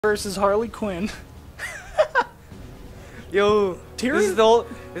versus Harley Quinn. Yo, Tira? this is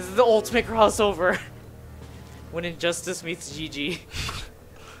the ultimate crossover. When Injustice meets GG.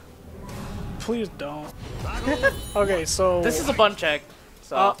 Please don't. Okay, so This is a bun check.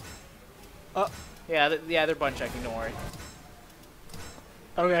 So yeah. yeah, they're bun checking. Don't worry.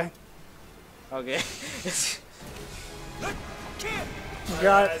 Okay. Okay.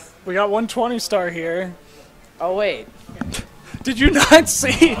 We got 120 star here. Oh wait. Did you not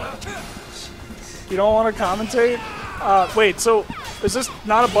see? You don't want to commentate? Wait, so is this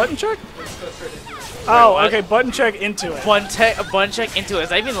not a button check? Oh, what? okay, button check into it. Bun check into it. Is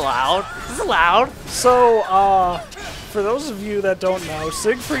that even allowed? Is this allowed? So, for those of you that don't know,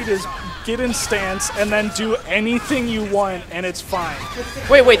 Siegfried is get in stance and then do anything you want and it's fine.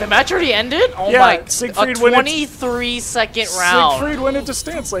 Wait, the match already ended? Oh Yeah, my, Siegfried a 23-second round. Siegfried went into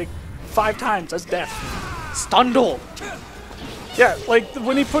stance like 5 times. That's death. Stundle. Yeah, like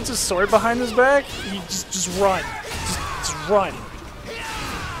when he puts his sword behind his back, he just run. Just run.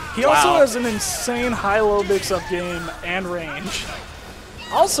 He also has an insane high-low mix-up game and range.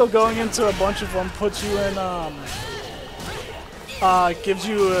 Also, going into a bunch of them puts you in, gives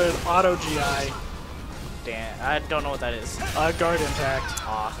you an auto GI. Damn, I don't know what that is. Guard impact.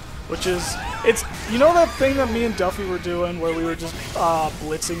 Which is, you know that thing that me and Duffy were doing where we were just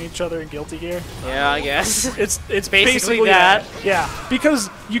blitzing each other in Guilty Gear? Yeah, I guess. It's basically that. Yeah, because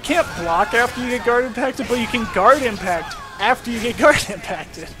you can't block after you get guard impacted, but you can guard impact after you get guard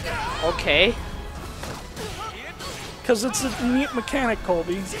impacted. Okay. Because it's a neat mechanic,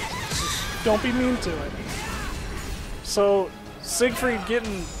 Colby. Don't be mean to it. So, Siegfried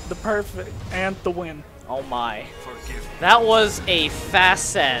getting the perfect and the win. Oh my. That was a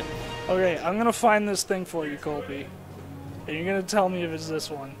fast set. Okay, I'm gonna find this thing for you, Colby. And you're gonna tell me if it's this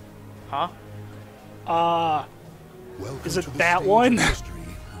one. Huh? Is it that one?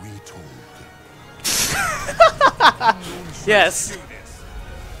 Yes.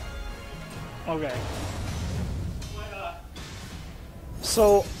 Okay.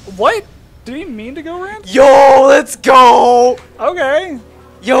 So, what? Did he mean to go random? Yo, let's go! Okay.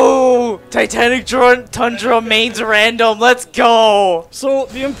 Yo, TitanicTundra mains random, let's go! So,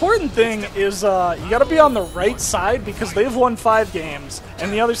 the important thing is, you gotta be on the right side because they've won 5 games,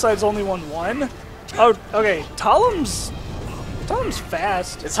 and the other side's only won 1. Oh, okay, Talim's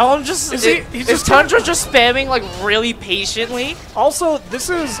fast. Is Talim just, is Tundra just spamming, like, really patiently? Also,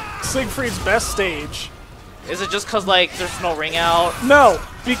 this is Siegfried's best stage. Is it just cause, like, there's no ring out? No,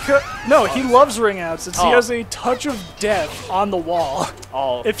 because, no, he loves ring outs. He has a touch of death on the wall.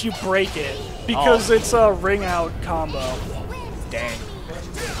 Oh. If you break it. Because it's a ring out combo. Dang.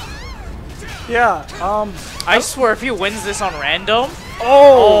 Yeah, I swear if he wins this on random.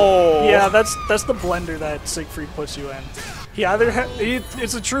 Oh! Yeah, that's the blender that Siegfried puts you in. He either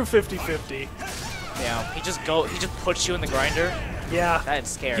it's a true 50-50. Yeah, he just puts you in the grinder. Yeah. That's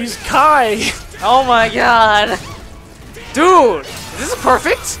scary. He's Kai! Oh my god! Dude! Is this a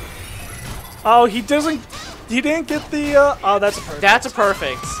perfect? Oh, he didn't get the, oh, that's a perfect. That's a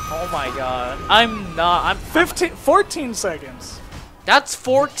perfect. Oh my god. I'm 14 seconds. That's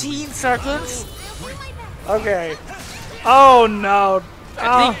 14 seconds? Okay. Oh no.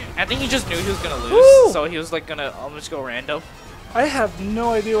 I think he just knew he was gonna lose, Woo! so he was like I'm just go random. I have no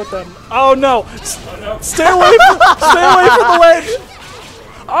idea what that. Oh no! Stay away! Stay away from the ledge!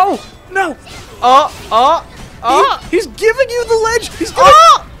 Oh no! He's giving you the ledge. He's giving.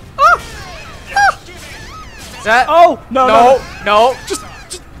 Is that? Oh no! Just.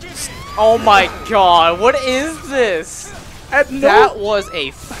 Oh my god! What is this? That was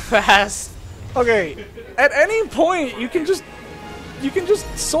a fast. Okay. At any point, you can just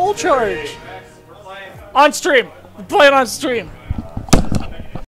soul charge. On stream. Play it on stream.